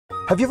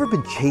Have you ever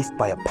been chased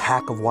by a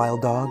pack of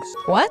wild dogs?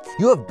 What?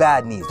 You have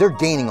bad knees. They're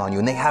gaining on you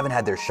and they haven't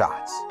had their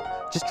shots.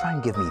 Just try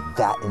and give me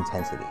that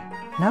intensity.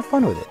 And have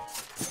fun with it.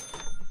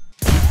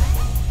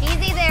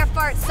 Easy there,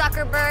 fart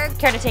suckerberg.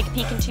 Care to take a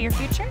peek into your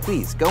future?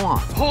 Please, go on.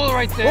 Hold it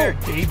right there,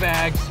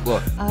 D-bags.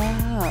 Look. Oh.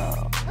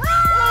 Oh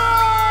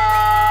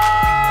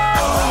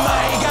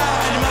my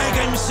God, Mike,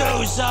 I'm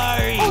so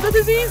sorry. Oh, this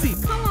is easy.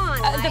 Come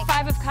on, The Mike.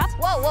 5 of Cups?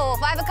 Whoa,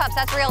 5 of cups,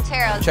 that's real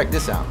tarot. Check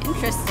this out.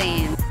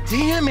 Interesting.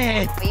 Damn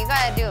it. But you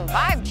gotta do a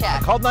vibe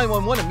check. Called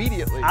 911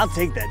 immediately. I'll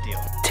take that deal.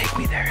 Take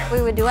me there.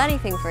 We would do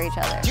anything for each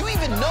other. Do you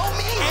even know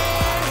me?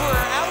 And we're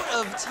out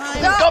of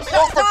time.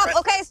 Stop,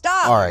 okay,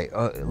 stop. All right,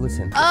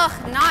 listen. Ugh,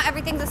 not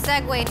everything's a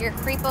segue into your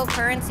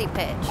creepo-currency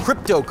pitch.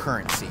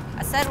 Cryptocurrency.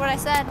 I said what I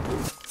said.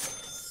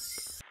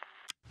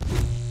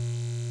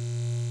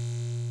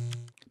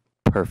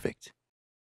 Perfect.